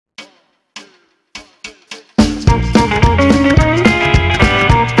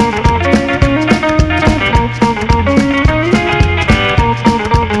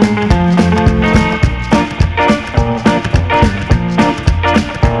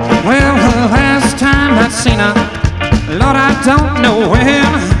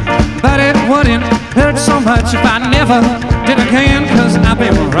much if I never did again, 'cause I've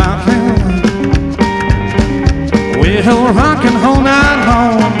been rocking. We'll rockin' whole night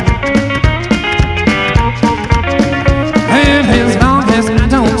long. And as long as I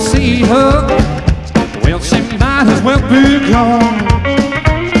don't see her, well, she might as well be gone.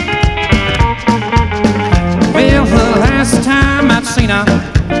 Well, the last time I'd seen her,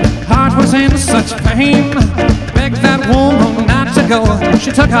 heart was in such pain. Begged that woman not to go.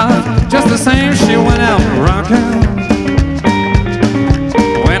 She took off just the same. She went out rocking.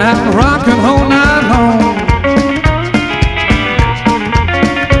 Went out rocking whole night long.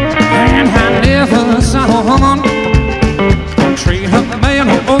 And I never saw a woman treat her man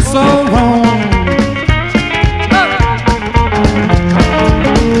oh so wrong.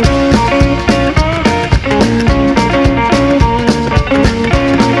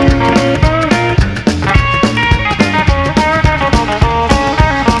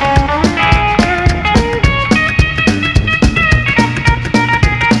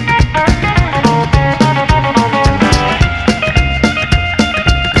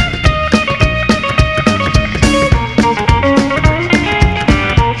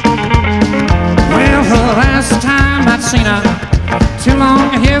 Too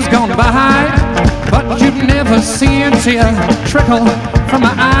long years gone by, but you'd never see a tear trickle from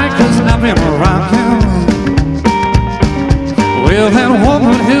my eye, 'cause I've been rocking. Well, that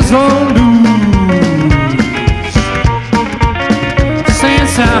woman is all loose.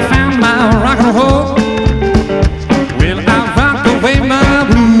 Since I found my rock and roll, well, I've rocked away my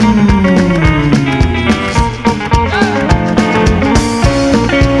blues.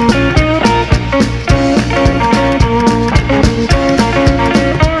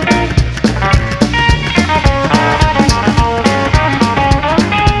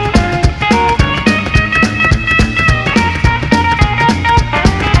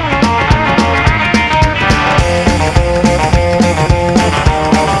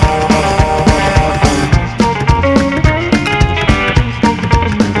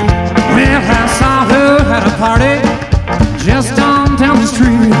 Party just on down the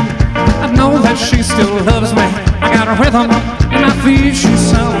street. I know that she still loves me. I got a rhythm in my feet. She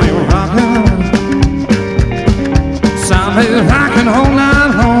saw me rockin', saw me rockin' all night.